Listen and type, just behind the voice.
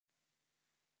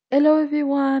Hello,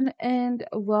 everyone, and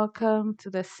welcome to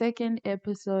the second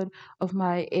episode of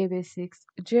my AB6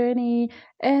 journey.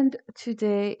 And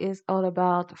today is all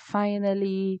about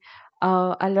finally.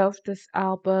 I love this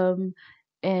album,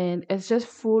 and it's just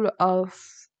full of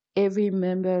every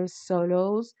member's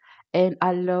solos. And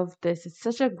I love this. It's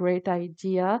such a great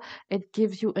idea. It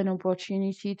gives you an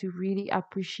opportunity to really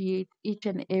appreciate each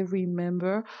and every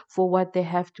member for what they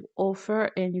have to offer,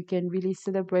 and you can really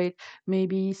celebrate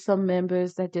maybe some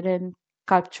members that didn't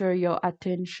capture your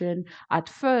attention at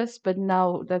first, but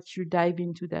now that you dive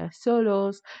into their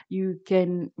solos, you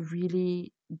can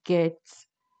really get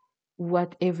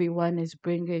what everyone is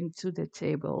bringing to the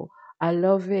table. I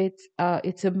love it.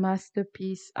 It's a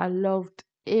masterpiece. I loved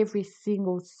every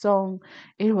single song.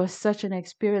 It was such an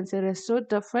experience. It is so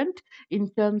different in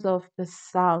terms of the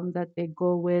sound that they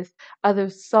go with.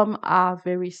 Others, some are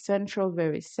very sensual,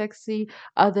 very sexy.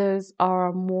 Others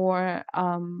are more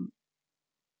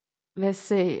let's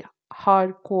say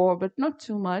hardcore, but not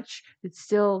too much. It's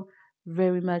still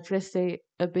very much, let's say,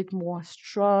 a bit more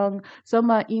strong.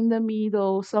 Some are in the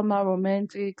middle, some are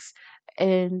romantics,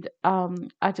 and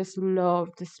I just love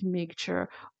this mixture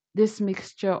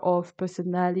of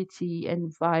personality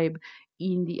and vibe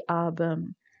in the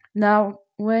album. Now,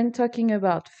 when talking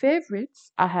about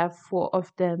favorites, I have four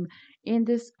of them in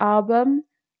this album,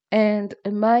 and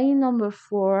my number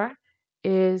four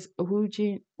is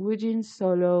Woojin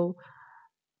solo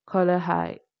Color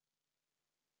High.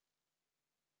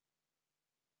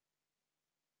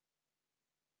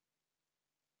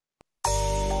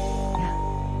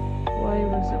 Why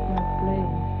was it not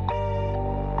playing?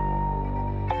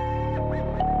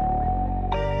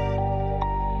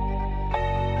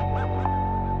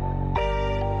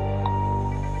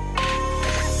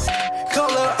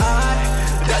 Color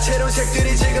eye 다채로운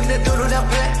색들이 지금 내 두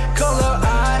눈앞에 Color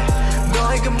eye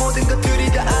너의 그 모든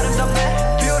것들이 다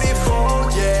아름답네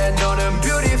Beautiful yeah 너는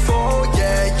beautiful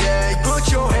yeah yeah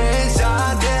Put your hands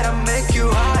out there and make you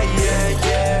high yeah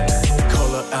yeah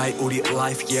Color eye 우리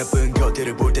life 예쁜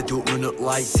것들을 볼 때 두 눈을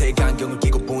light 색안경을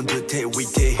끼고 본 듯해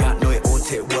위대한 너의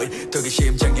옷에 덕이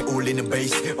심장에 울리는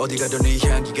bass 어디 가도 네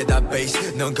향기가 다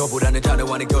bass 넌 거부라는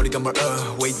단어와는 거리감을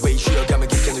wait wait 쉬어가면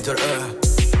긴장을 덜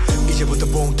이제부터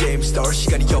본 게임 start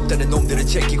시간이 없다는 놈들은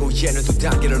제끼고 얘는 두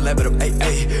단계를 level up ay,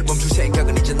 ay. 멈출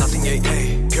생각은 이제 nothing ay,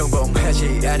 ay.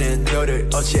 평범하지 않은 너를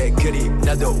어제 그림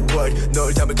나도 word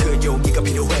널 담을 그 용기가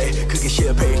필요해 그게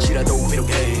실패일지라도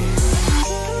비록해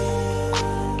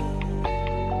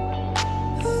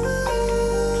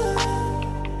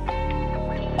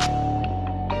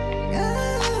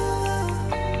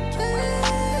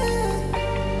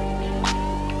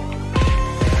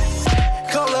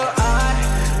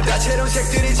다채로운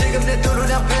색들이 지금 내 두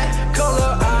눈앞에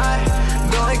Color eye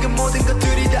너의 그 모든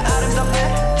것들이 다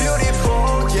아름답네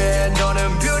Beautiful yeah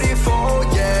너는 beautiful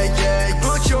yeah yeah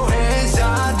Put your hands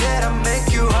out there and make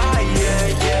you high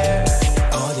yeah yeah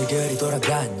어디 그리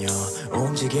돌아다녀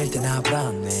움직일 땐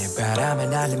아브라네 바람에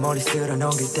날린 머리 쓸어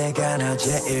넘길 때가 나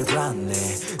제일 불안해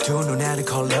두 눈에는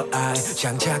color eye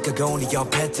장착하고 네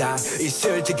옆에 딱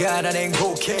있을 때가 난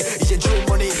행복해 이젠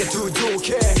주머니가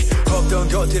두둑해 없던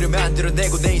것들을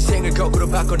만들어내고 내 인생을 거꾸로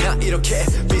바꿔놔 이렇게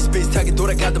비슷비슷하게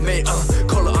돌아가던 매일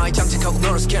color eye 장착하고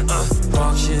너를 스캔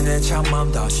확신에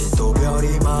참맘 다시 또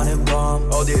별이 많은 밤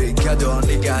어딜 가도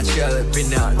네가 제일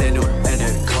빛나 내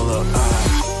눈에는 color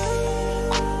eye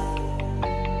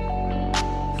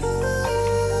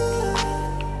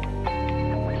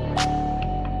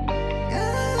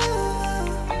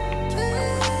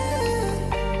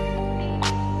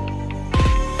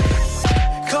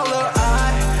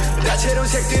다채로운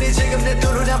색들이 지금 내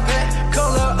두 눈앞에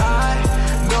Color eye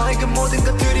너의 그 모든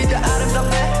것들이 다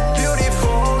아름답네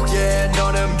Beautiful yeah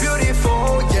너는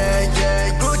beautiful yeah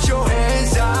yeah Put your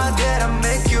hands out there and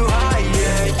make you high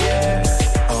yeah yeah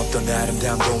없던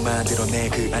아름다움도 만들어내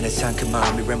그 안에 상큼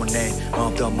마음이 레모네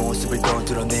없던 모습을 또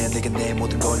드러내 내게 내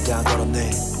모든 걸 다 걸어내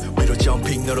위로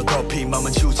점핑 너로 덮인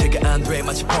맘은 주체가 안 돼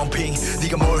마치 펌핑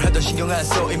네가 뭘 하던 신경 안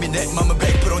써 이미 내 맘은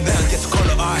 100%난 계속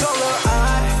Color eye Color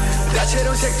eye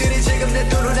다채로운 색들이 지금 내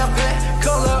두 눈앞에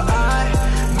Color eye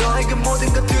너의 그 모든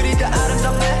것들이 다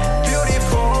아름답네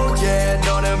Beautiful yeah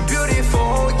너는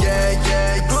beautiful yeah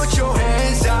yeah Put your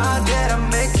hands out there and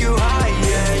make you high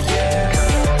yeah yeah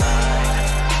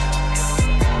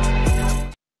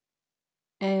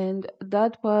And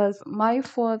that was my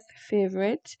fourth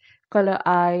favorite, Color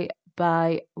Eye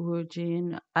by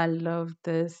Woojin. I love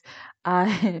this.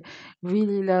 I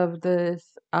really love this.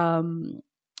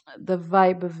 The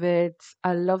vibe of it.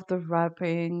 I love the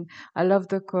rapping. I love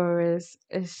the chorus.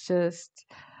 It's just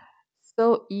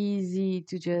so easy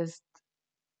to just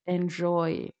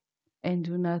enjoy. and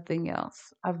do nothing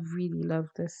else. I really love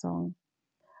this song.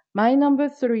 My number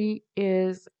three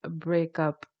is Break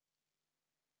Up.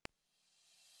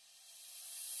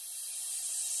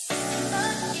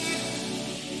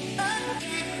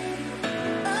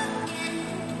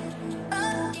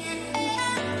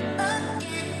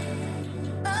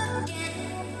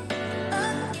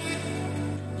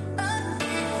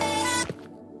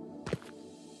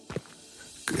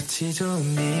 끝이 좋은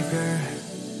이별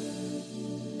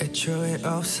애초에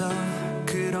없어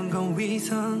그런 건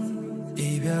위선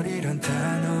이별이란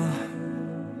단어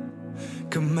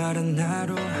그 말은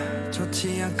나로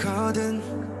좋지 않거든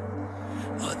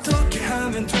어떻게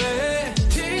하면 돼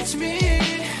Teach me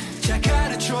잘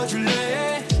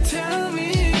가르쳐줄래 Tell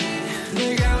me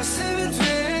내가 웃으면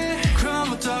돼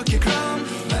그럼 어떻게 그럼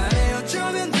말해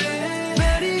어쩌면 돼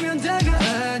말이면 다가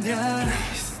아냐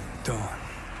Please don't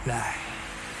lie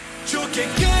좋게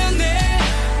끝내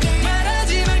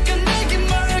말하지 말까 내게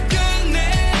뭘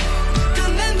끝내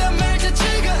끝낸단 말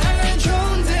자체가 안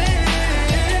좋은데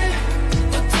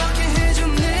어떻게 해줘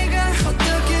내가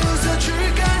어떻게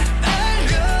웃어줄까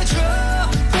알려줘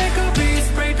Break up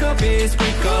is break up is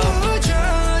break up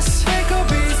Just break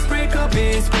up is break up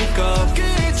is break up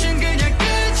끝은 그냥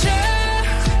끝이야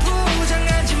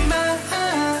포장하지 마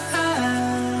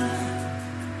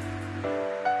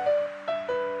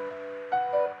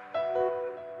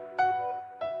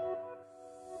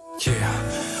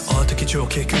Yeah. 어떻게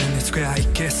좋게 끝낼 수가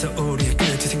있겠어 우리의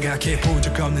끝을 생각해 본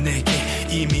적 없는 내게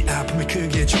이미 아픔이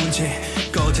크게 존재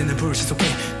꺼지는 불씨 속에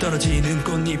떨어지는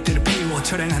꽃잎들을 피워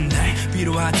처량한 날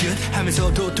위로하듯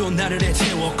하면서도 또 나를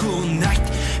애채워 Good night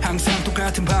항상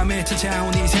똑같은 밤에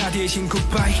찾아온 인사 대신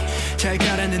goodbye 잘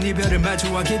가라는 이별을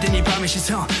마주하게 된 이 밤의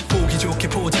시선 보기 좋게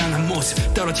포장한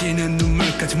모습 떨어지는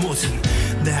눈물까지 모습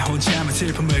나 혼자만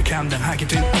슬픔을 감당하게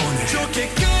된 오늘 좋게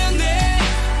끝내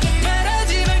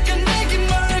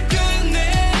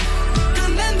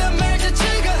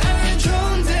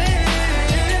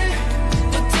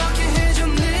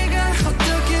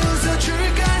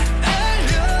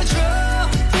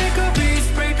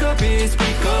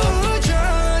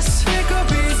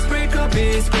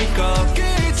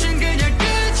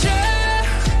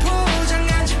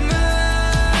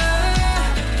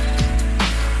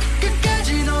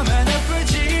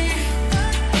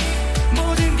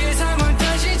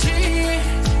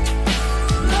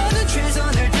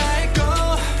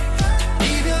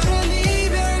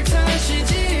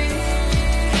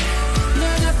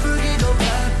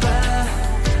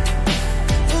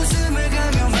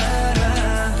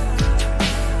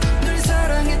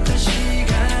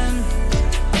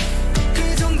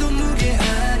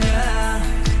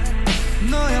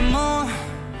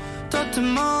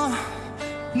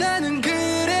나는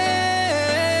그래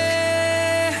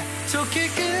좋게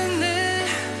끝내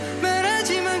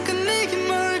말하지만 끝내긴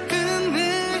뭘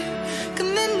끝내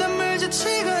끝낸단 말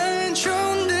자체가 안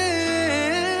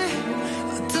좋은데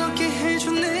어떻게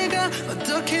해줘 내가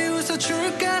어떻게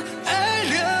웃어줄까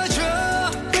알려줘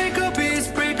Break up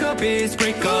is break up is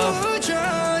break up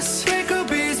Just break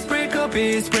up is break up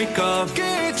is break up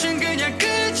끝은 그냥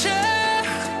끝이야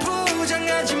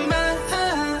포장하지 마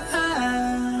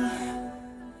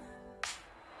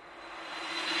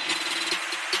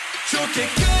좋게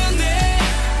끝내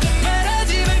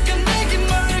말하지 말까 내게 뭘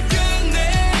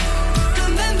끝내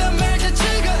끝낸단 말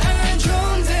자체가 안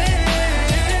좋은데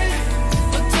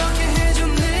어떻게 해줘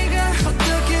내가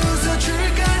어떻게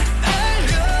웃어줄까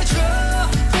알려줘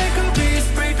Break up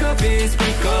is break up is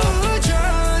break up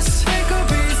Just break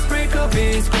up is break up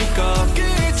is break up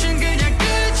끝은 그냥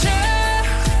끝이야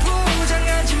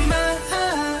포장하지 마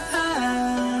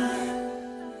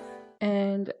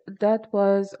And that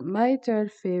was my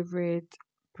third favorite,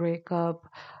 Breakup.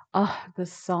 Ah, the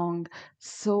song,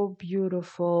 so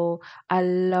beautiful. I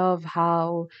love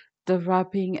how the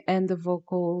rapping and the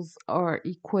vocals are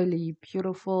equally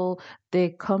beautiful. They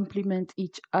complement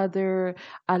each other.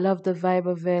 I love the vibe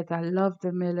of it. I love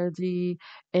the melody.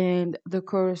 And the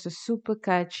chorus is super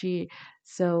catchy.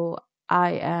 So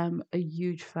I am a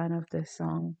huge fan of this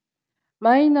song.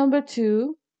 My number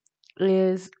two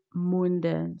is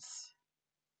Moondance.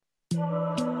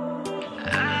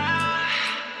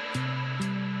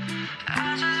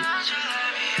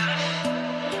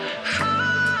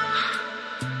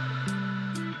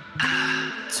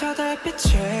 저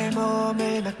달빛에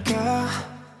몸을 맡겨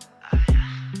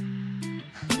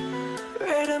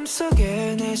리듬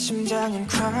속에 내 심장은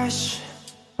crush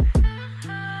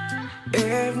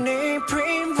evening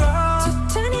primrose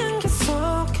짙은 향기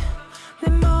속 내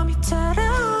몸이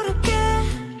달아오르게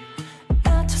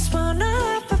I just wanna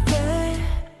have a baby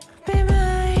Be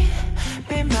mine,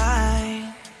 be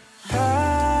mine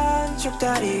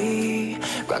달이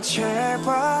꽉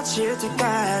채워질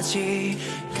때까지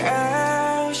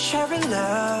Girl, share it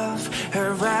love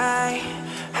Alright,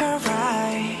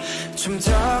 alright 좀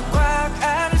더 꽉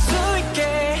안을 수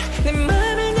있게 내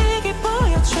맘을 내게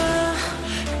보여줘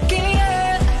Get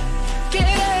it, get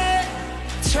it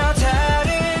저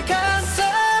달을 갔어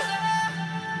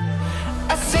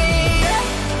I see it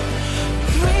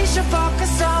We should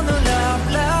focus on the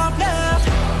love, love, love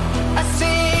I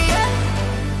see it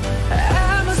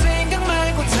아무 생각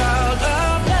말고 더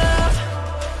love, love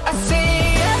I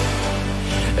see it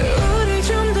우리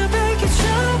좀 더 밝혀줘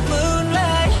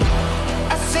moonlight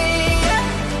I see it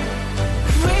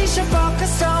We should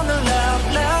focus on the love,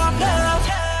 love, love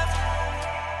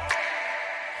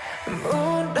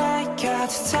Moonlight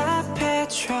가득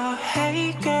답해줘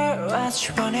Hey girl what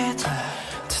you want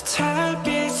저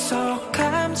달빛 속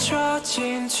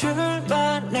감춰진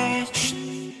둘만의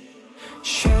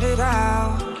Shut it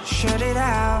out, shut it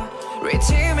out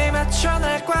리듬에 맞춰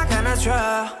날 꽉 안아줘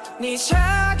네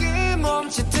작은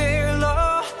몸짓들로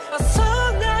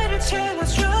어서 나를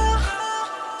채워줘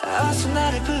어서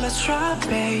나를 불러줘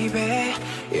baby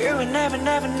You will never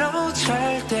never know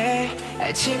절대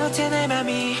알지 못해 내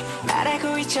맘이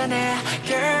말하고 있잖아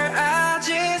Girl I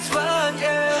just want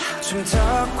you 좀 더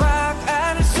꽉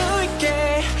안을 수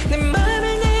있게 내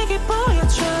맘을 내게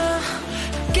보여줘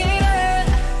Get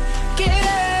it, get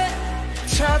it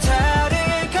저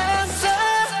달을 갔어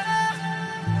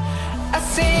I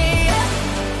see it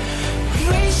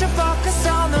We should focus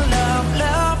on the love,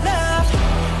 love, love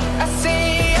I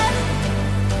see it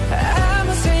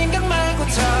아무 생각 말고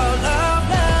더 love,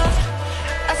 love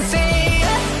I see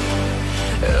it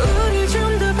우리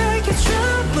좀 더 밝혀줘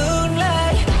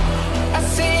moonlight I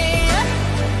see it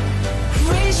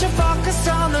We should focus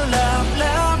on the love,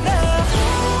 love, love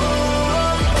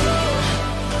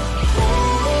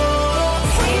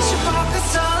We should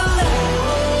focus on the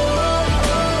love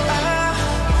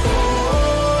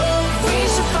We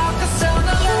should focus on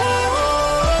the love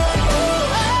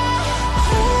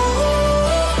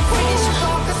We should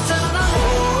focus on the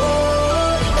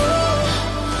love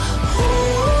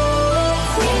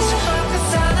We should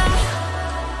focus on the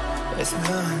It's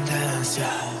moon dance,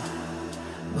 yeah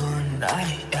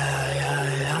Moonlight, yeah,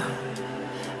 yeah, yeah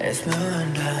It's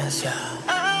moon dance, yeah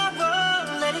I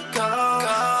won't let it go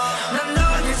난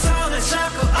너의 손을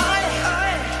잡고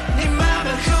네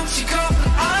맘을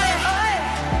훔치고픈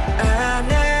I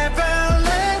never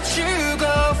let you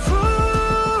go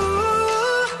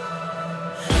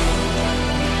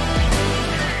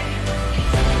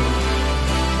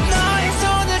너의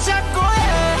손을 잡고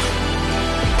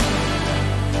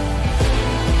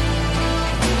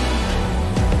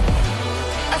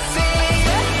I see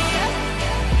it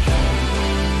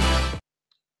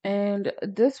And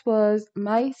this was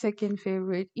my second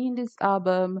favorite in this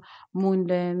album,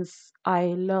 Moondance. I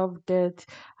loved it.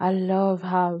 I love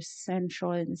how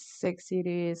sensual and sexy it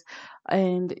is.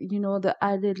 And the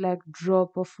added like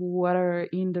drop of water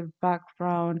in the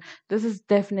background. This is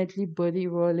definitely body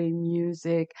rolling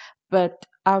music, but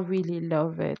I really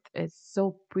love it. It's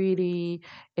so pretty.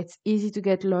 It's easy to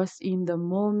get lost in the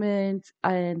moment,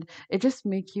 and it just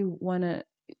make you wanna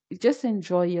just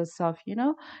enjoy yourself.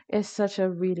 It's such a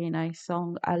really nice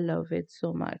song. I love it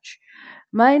so much.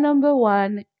 My number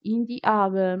one in the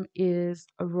album is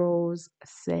Rose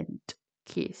Scent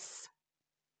Kiss.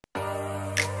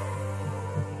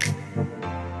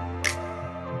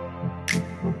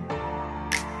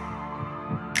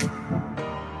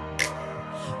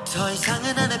 더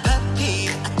이상은 안 해 papi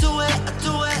I do it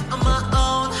on my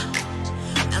own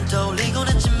난 떠올리곤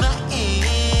했지만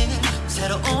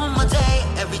새로운 my day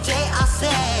every day I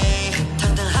say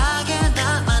당당하게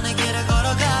나만의 길을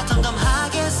걸어가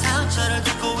덤덤하게 상처를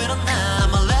딛고 일어나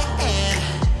I'ma let it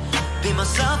be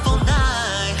myself all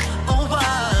night oh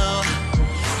wow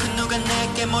그 누가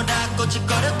내게 뭐라고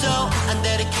짓거려도 안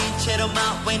내리킨 채로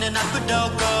my way는 앞으로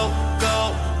go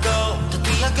go go 더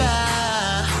뛰어가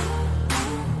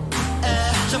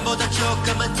전보다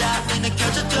조금은 답이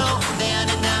느껴져도 내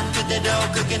안에 난 그대로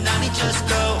그게 난이 just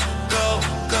go go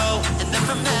go and then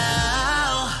from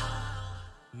now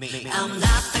I'm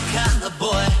not the kind of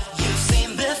boy you've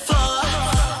seen before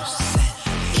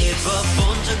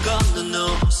입어본 적 없는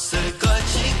옷을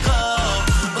걸치고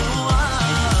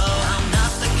I'm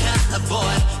not the kind of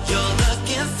boy you're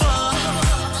looking for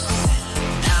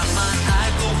나만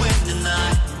알고 있는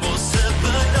나의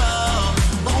모습으로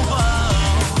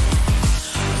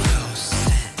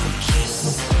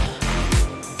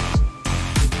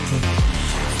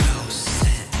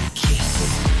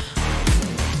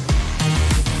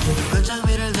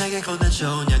장미를 내게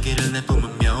건네줘 여기를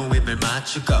내뿜으며 입을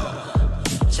맞추고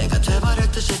제가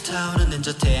돼버릴 듯이 타오르는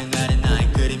저 태양 아래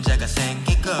나의 그림자가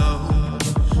생기고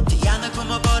네 안을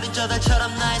품어버린 저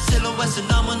달처럼 나의 실루엣은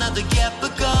너무나도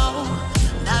예쁘고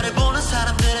나를 보는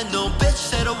사람들의 눈빛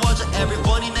새로워져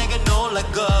everyone이 내게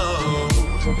놀라고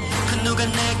그 누가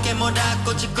내게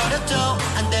뭐라고 짓거려도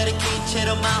안 들이킨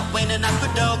채로 my way는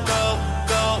앞으로 go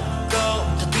go go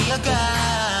더 뛰어가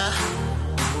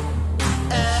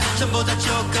전부 다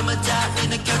조금은 달리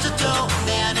느껴져도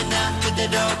내 안에 난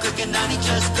그대로 그게 난이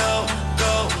just go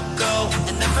go go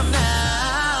and then from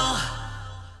now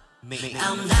me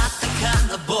I'm not the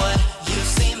kind of boy you've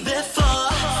seen before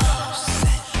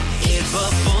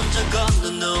입어본 적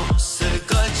없는 옷을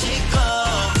걸치고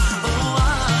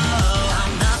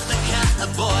I'm not the kind of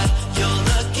boy you're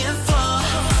looking for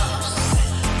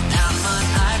나만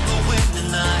알고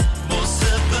있는 나의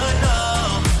모습으로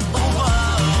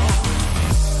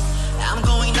I'm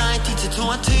going 90 to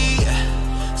 20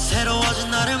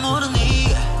 새로워진 나를 모르니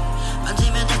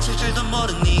만지면 다칠 줄도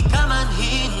모르니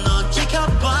가만히 넌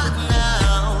지켜봐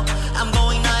now I'm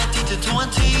going 90 to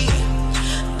 20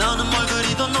 너는 뭘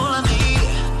그리도 놀라니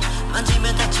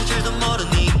만지면 다칠 줄도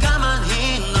모르니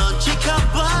가만히 넌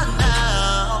지켜봐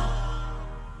now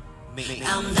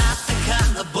I'm not the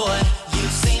kind of boy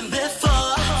you've seen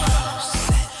before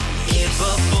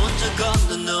입어본 적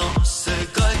없는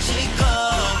옷을 걸치고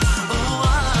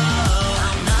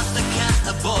I'm not the kind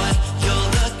of boy you're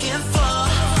looking for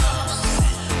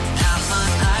나만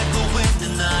알고 있는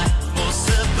나의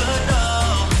모습으로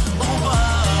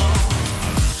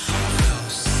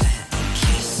Rose and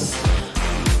kiss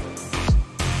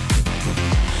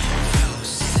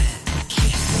Rose and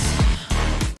kiss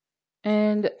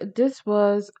And this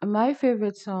was my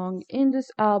favorite song in this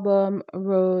album,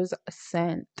 Rose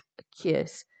Scent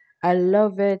Kiss. I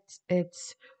love it.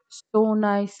 It's so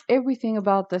nice. Everything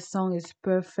about the song is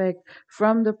perfect,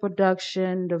 from the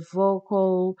production, the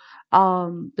vocal,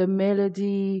 the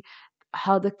melody,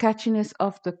 how the catchiness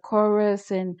of the chorus,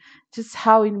 and just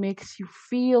how it makes you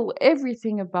feel.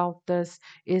 Everything about this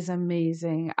is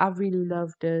amazing. I really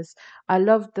love this. I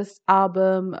love this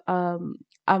album.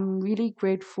 I'm really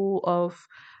grateful of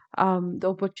the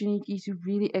opportunity to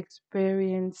really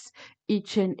experience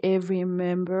each and every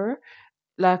member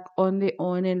like on their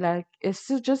own, and like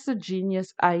just a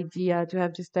genius idea to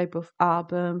have this type of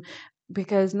album,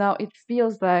 because now it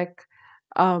feels like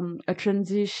a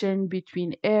transition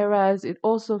between eras. It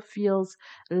also feels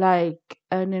like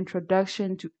an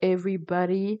introduction to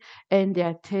everybody and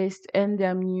their taste and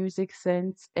their music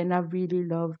sense, and I really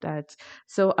love that.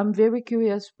 So I'm very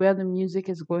curious where the music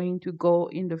is going to go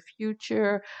in the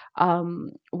future,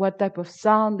 what type of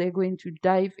sound they're going to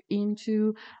dive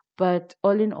into. But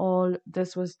all in all,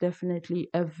 this was definitely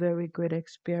a very good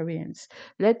experience.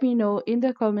 Let me know in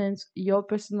the comments your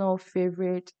personal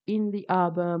favorite in the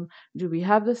album. Do we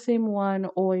have the same one,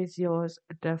 or is yours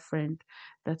different?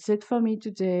 That's it for me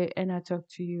today, and I'll talk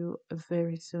to you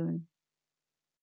very soon.